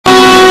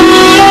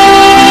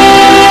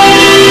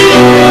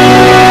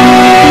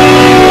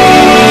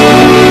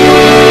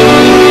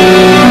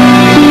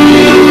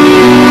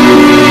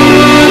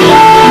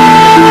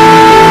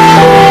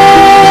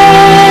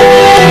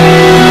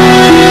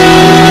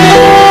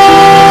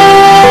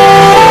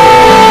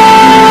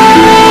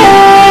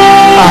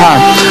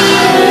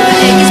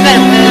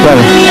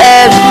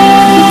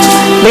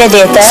belə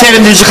deyək də.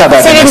 Sevindirici xəbər.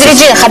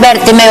 Sevindirici xəbər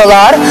demək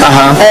olar.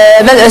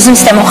 Mən özüm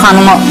istəyəm o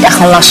xanıma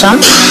yaxınlaşım.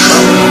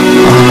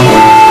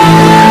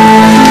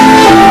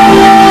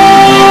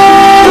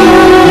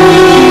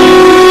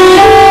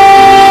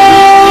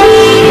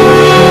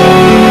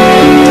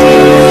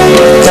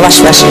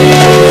 Yavaş-yavaş.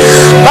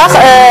 Bax,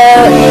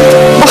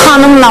 bu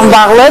xanımla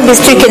bağlı biz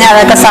Türkiyənin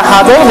əlaqə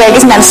saxladıq və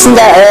mən sizin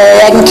də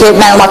yəqin ki,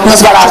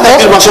 məlumatınız var artıq.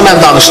 Birbaşa mən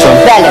danışdım.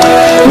 Bəli.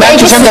 Mən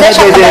keçən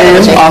dəfə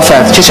dedim,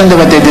 afər, keçən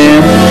dəfə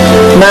dedim,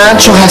 mən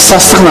çox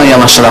həssaslıqla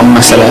yanaşıram bu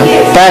məsələyə.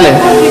 Bəli,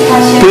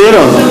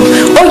 buyurun.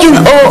 O gün o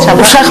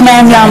uşaq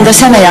mənim yanımda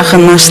sənə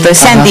yaxınlaşdı,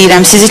 sən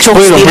deyirəm, sizi çox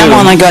istəyirəm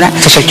ona görə.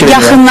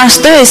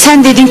 Yaxınlaşdı, sən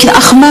dedin ki,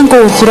 axı mən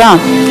qorxuram.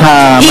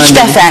 İlk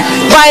dəfə,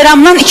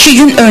 bayramdan 2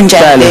 gün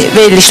öncədir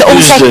verilişdə,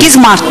 18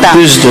 martda.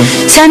 Düzdür.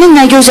 Sənin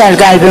nə gözəl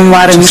qəlbin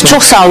var imiş,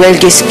 çox sağ ol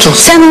Elgiz.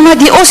 Sən ona,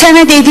 o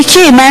sənə dedi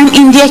ki, mənim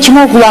indiyə kimi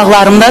o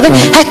qulaqlarımdadır,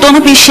 hətta ona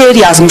bir şeir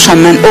yazmışam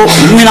mən o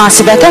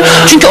münasibətə.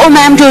 Çünki o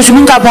mənim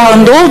gözümün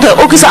qabağında oldu,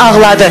 o qız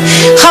ağladı.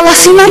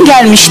 Xalası ilə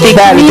gəlmişdik.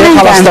 Bəli,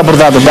 xalası da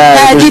buradadır.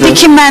 Dedi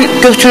ki, mən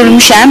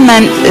götürülmüşəm,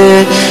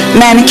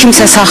 məni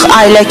kimsə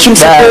ailə,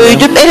 kimsə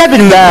böyüdüb, elə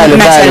bir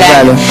məsələ.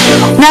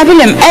 Nə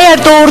bilim, əgər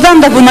doğrudan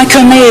da buna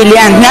kömək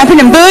eləyən, nə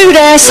bilim, böyük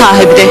ürəyə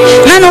sahibdir.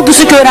 Mən o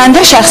qızı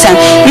görəndə şəxsən,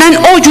 mən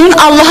o gün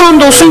Allah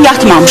hamd olsun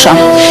yatmamışam.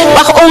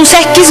 Bax,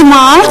 18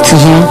 mart,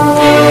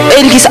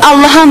 Elgiz,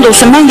 Allah hamd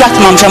olsun, mən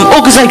yatmamışam, o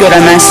qıza görə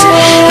məhz.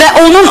 Və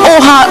onun o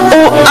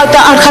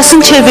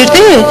arxasını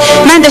çevirdi,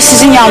 mən də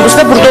sizin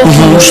yanınızda burada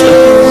oturmuşdum.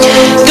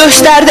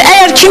 Göstərdi,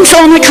 əgər kimsə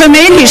ona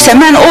kömək edirsə,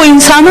 mən o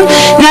insanın,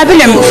 nə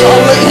bilim,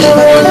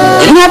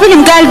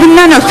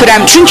 qəlbindən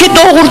öpürəm. Çünki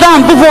doğrudan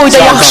bu boyda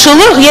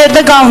yaxşılıq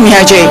yerdə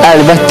qalmayacaq.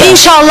 Əlbəttə.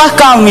 İnşallah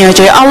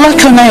qalmayacaq. Allah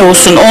kömək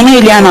olsun onu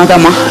eləyən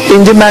adama.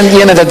 İndi mən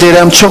yenə də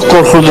deyirəm, çox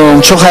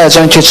qorxurdum, çox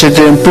həyəcan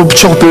keçirdim. Bu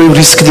çox böyük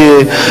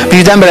riskdir.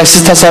 Birdən-birə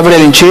siz təsəvvür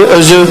edin ki,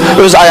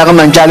 öz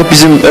ayağımla gəlib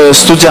bizim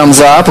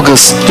studiyamıza bu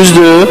qız,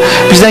 düzdür,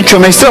 bizdən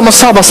kömək istəyir, amma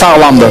sabah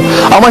sağlamdır.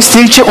 Amma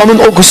istəyir ki, onun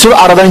o qüsuru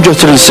aradan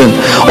götürülsün.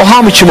 O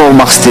hamı kimi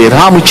olmaq istəyir,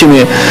 hamı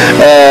kimi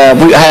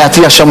bu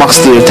həyatı yaşamaq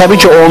istəyir. Təbii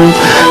ki, onun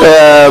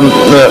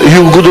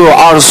hüququdur,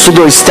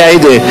 arzusudur,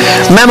 istəyidir.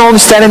 Mən onun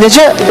istəyini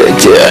necə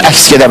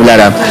əks edə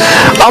bilərəm?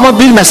 Amma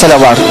bir məsələ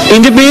var.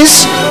 İndi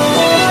biz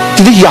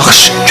dedik,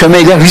 yaxşı,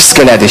 köməklə risk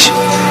elədik.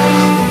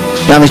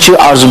 Yəni ki,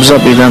 arzumuza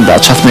birdən daha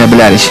çatmaya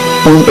bilərik.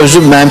 Bunun özü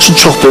mənim üçün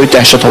çox böyük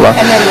dəhşət olar.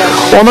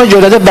 Ona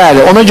görə də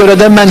bəli, ona görə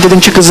də mən dedim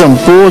ki, qızım,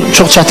 bu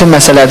çox çətin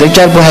məsələdir.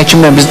 Gəl bu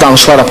həkimlə biz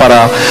danışıqlar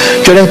aparaq.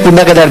 Görək bu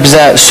nə qədər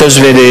bizə söz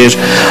verir,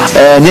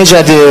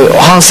 necədir,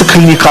 hansı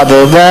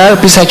klinikadır və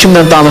biz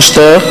həkimlə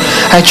danışdıq.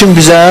 Həkim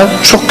bizə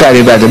çox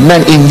qəribədir.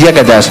 Mən indiyə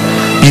qədər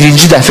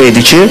birinci dəfə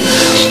idi ki,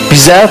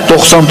 bizə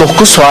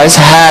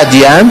 99% hə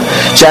deyən,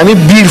 cəmi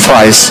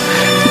 1%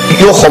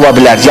 yox ola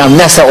bilər, yəni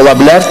nəsə ola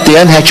bilər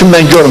deyən həkim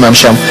mən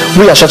görməmişəm.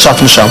 Bu yaşa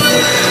çatmışam.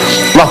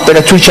 Lap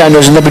belə Türkiyənin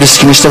özündə bir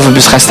riskini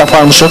biz xəstə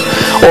aparmışıq.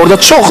 Orada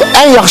çox,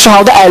 ən yaxşı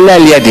halda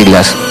 50-50-yə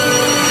deyirlər.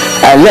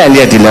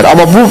 50-50-yə deyirlər.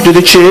 Amma bu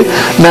dedi ki,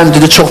 mən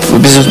dedi çox,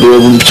 biz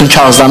bütün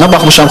kağızlarına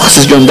baxmışam,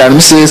 siz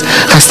göndərmişsiniz,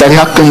 xəstəlik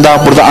haqqında,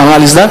 burada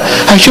analizlər.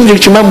 Həkim deyir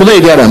ki, mən bunu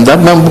edərəm də,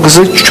 mən bu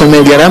qızı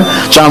kömək edərəm,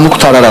 canını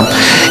qutararam.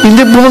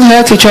 İndi bunun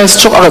həyat hekayəsi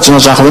çox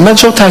ağacınacaqdır. Mən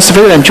çox təəssüf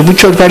edirəm ki, bu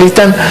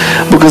körpəlikdən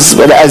bu qız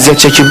belə əziyyət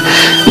çəkib.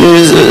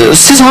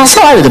 Siz hansı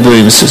ailədə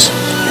böyümüsünüz?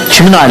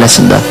 Kimin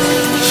ailəsində?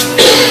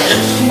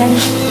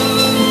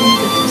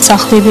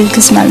 Saxlayıb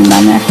Elgiz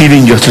müəlliməni.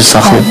 Bibin götür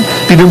saxlayıb.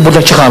 Bibin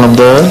buradakı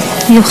xanımdır?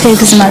 Yox,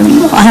 Elgiz müəllim.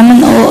 Həmin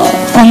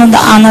onu da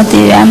ana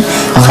deyirəm.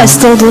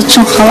 Xəstə olduğu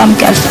üçün xalam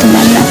gəlibdi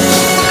mənimlə.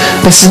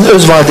 Və sizin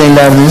öz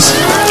valideynləriniz?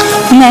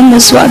 Mənim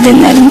öz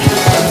valideynlərim.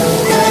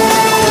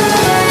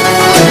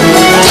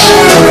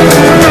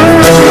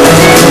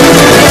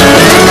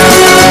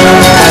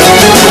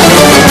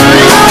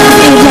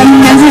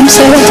 Evlənimdən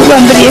həmsərət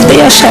olan bir yerdə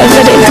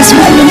yaşarlar Elgiz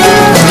müəllim.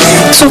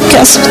 Çox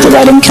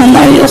kasıbdılar,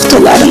 imkanları yoxdur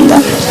onlarında.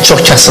 Çox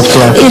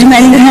kasıbdılar.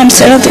 Ermənidən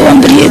həmsərət olan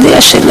bir yerdə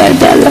yaşayırlar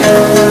bəli.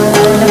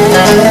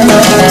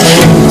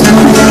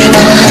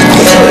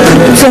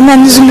 Və mən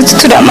üzümü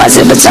tuturam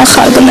Azərbaycan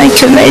xalqına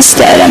kömək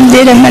istəyirəm.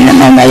 Deyirəm, mənim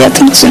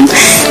əməliyyatım üçün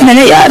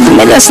mənə yardım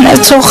eləsinlər.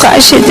 Çox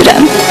xahiş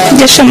edirəm.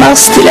 Yaşamaq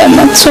istəyirəm,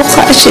 mən çox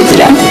xahiş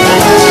edirəm.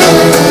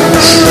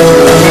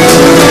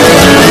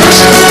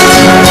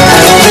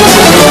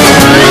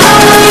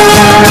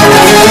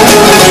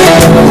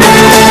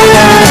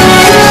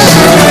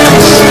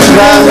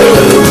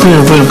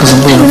 Buyurun qızım,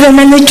 buyurun. Və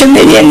mənə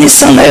kömək edən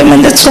insanlara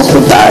mən də çoxlu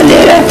dua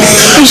eləyərəm.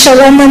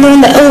 İnşallah mən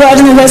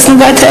onların əvəzini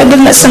qaytara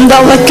bilməsəm də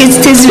Allah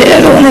tez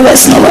verər onun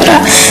əvəzini onlara.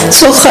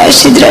 Çox xahiş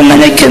edirəm,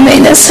 mənə kömək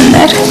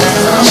eləsinlər.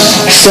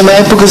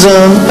 Demək, bu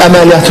qızın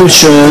əməliyyatı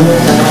üçün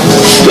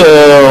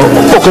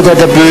o qədər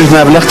də böyük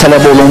məbləğ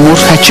tələb olunmur.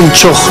 Həkim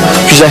çox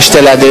güzəşt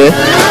elədi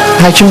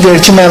həkim deyir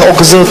ki, mən o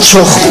qızı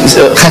çox,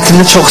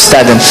 xətrini çox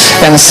istədim.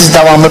 Yəni, siz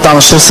davamlı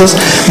danışırsınız.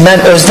 Mən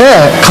özdə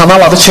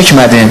kanal adı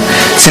çəkmədim,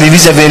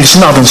 televiziya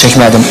verilişinin adını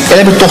çəkmədim.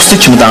 Elə bir dostu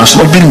kimi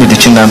danışdım, o bilmirdi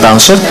kimdən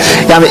danışır.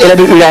 Yəni, elə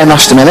bir ürəyini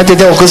açdı mənə.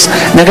 Dedi, o qız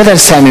nə qədər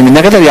səmimi,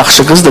 nə qədər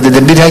yaxşı qızdır, dedi.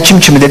 Bir həkim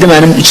kimi dedi,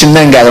 mənim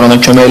içimdən gəlir ona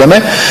kömək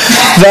eləmək.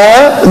 Və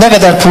nə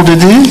qədər pul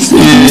dedi?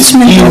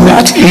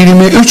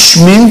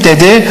 23.000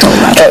 dedi.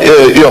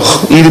 Yox,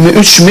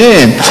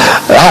 23.000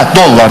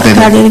 dollar dedi.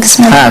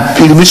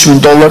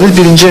 23.000 dollar dedi.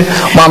 Birinci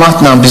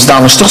manatla biz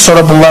danışdıq.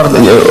 Sonra bunlar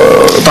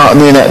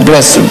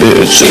biraz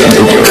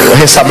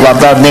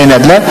hesablarda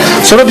neynədilər.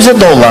 Sonra bizə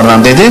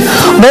dollarla dedi.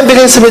 Mən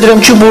belə hesab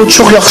edirəm ki, bu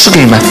çox yaxşı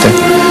qiymətdir.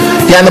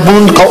 Yəni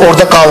bunun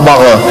orada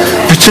qalmağı,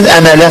 bütün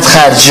əməliyyat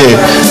xərci,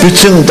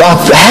 bütün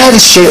hər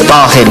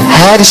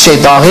şey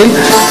dahil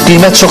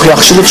qiymət çox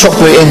yaxşıdır, çox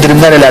böyük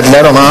endirimlər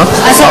elədilər ona.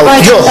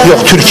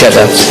 Yox,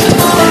 Türkiyədə.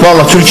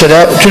 Valla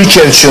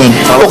Türkiyə üçün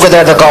o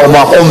qədər də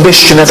qalmaq,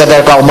 15 günə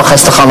qədər qalmaq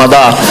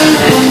xəstəxanada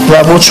və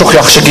bu çox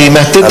yaxşı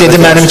qiymətdir. Dedi,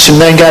 mənim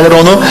içimdən gəlir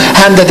onu.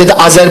 Həm də dedi,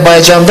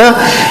 Azərbaycanda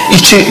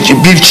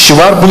bir kişi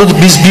var, bunu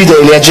biz bir də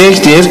eləyəcəyik,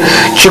 deyir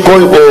ki,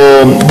 qoy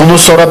bunu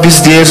sonra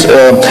biz deyir,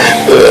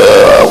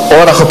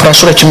 olaraq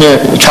broşura kimi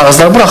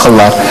kağızlar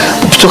buraxırlar,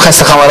 bütün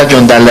xəstəxanalara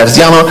göndərirlər.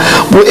 Yəni,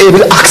 bu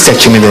bir aksiya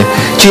kimidir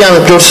ki, yəni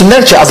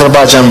görsünlər ki,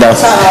 Azərbaycanda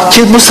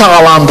ki, bu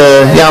sağalandır,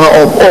 yəni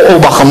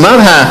o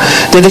baxımdan,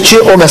 dedi ki,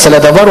 o məsələ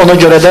də var, ona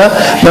görə də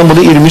mən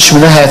bunu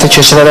 23.000-ə həyata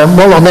keçirərəm.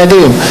 Valla, nə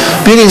deyim,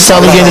 bir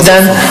insanı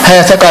yenidən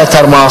həyata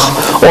qaytarmaq,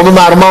 onu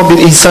normal bir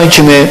insan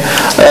kimi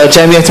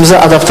cəmiyyətimizə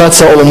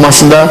adaptasiya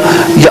olunmasında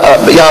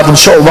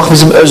yardımcı olmaq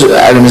bizim öz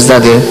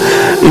əlimizdədir.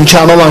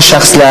 İmkanı olan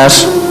şəxslər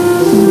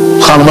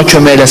xanıma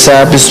kömək eləsə,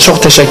 biz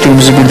çox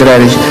təşəkkürümüzü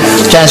bildirərik.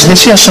 Gənc,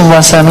 neçə yaşın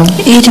var sənin?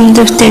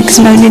 24 deyil,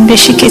 qızım,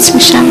 25'i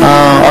geçmişəm.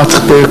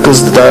 Artıq böyük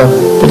qızdır da,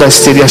 bu da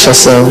istəyir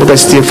yaşasın, bu da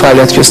istəyir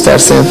fəaliyyət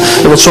göstərsin,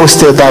 bu da çox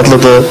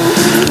istedadlıdır.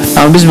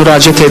 Yəni, biz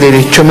müraciət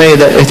edirik,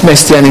 kömək etmək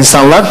istəyən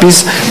insanlar,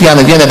 biz,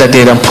 yəni yenə də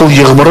deyirəm, pul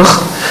yığmırıq,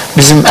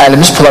 bizim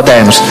əlimiz pula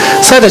dəymir.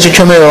 Sadəcə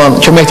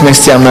kömək etmək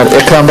istəyənlər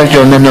ekranda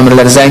görünən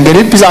nömrələri zəng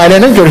edir, biz ailə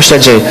ilə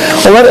görüşəcəyik.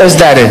 Onlar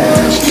özləri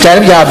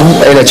gəlib yardım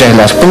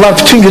edəcəklər. Bunlar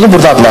bütün günü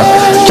buradadırlar.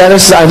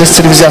 Gəlirsiniz Aynəs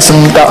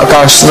televiziyasının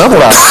qarşısına,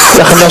 bura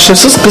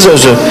yaxınlaşırsınız, qız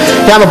özü.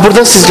 Yəni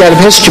burada siz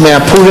gəlib heç kimə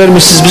pul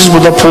vermirsiniz, biz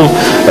burada pul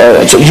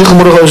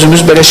yığmırıq,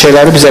 özümüz belə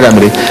şeyləri biz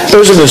eləmirik.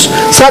 Özümüz.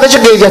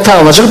 Sadəcə qeydiyyata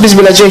alınacaq, biz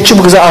biləcəyik ki,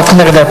 bu qıza artıq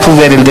nə qədər pul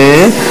verildi.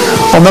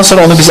 Ondan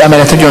sonra onu biz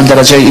əməliyyata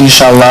göndərəcəyik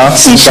inşallah.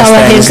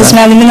 İnşallah, qız,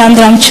 mənim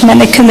inandıram ki,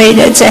 mənə kömək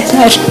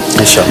edəcəklər.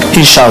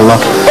 İnşallah.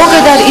 O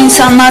qədər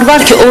insanlar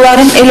var ki,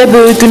 onların elə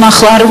böyük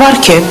günahları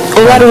var ki,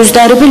 onlar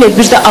özləri bilir,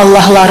 bir də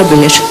Allahları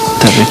bilir.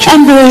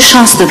 Ən böyük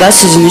şansdır da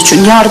sizin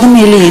üçün, yardım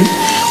eləyin,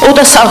 o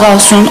da sağ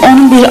olsun,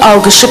 onun bir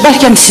alqışı,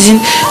 bəlkə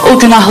sizin o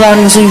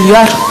günahlarınızı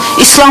yuyar.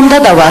 İslamda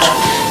da var,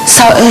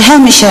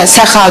 həmişə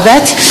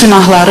səxavət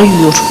günahları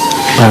yuyur.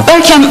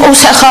 Bəlkə o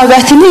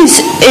səxavətiniz,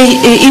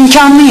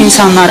 imkanlı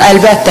insanlar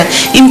əlbəttə,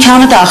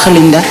 imkanı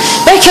daxilində,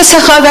 bəlkə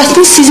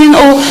səxavətiniz sizin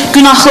o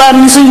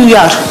günahlarınızı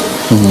yuyar.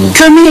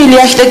 Kömək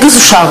eləyək də qız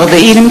uşağıdır,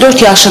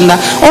 24 yaşında.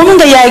 Onun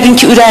da yəqin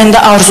ki, ürəyində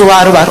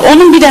arzuları var.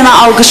 Onun bir dənə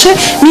alqışı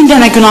 1000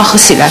 dənə günahı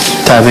silər.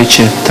 Təbii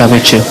ki,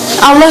 təbii ki.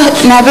 Allah,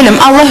 nə bilim,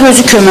 Allah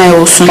özü kömək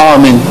olsun.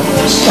 Amin.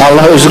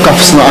 Allah özü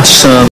qapısını açsın.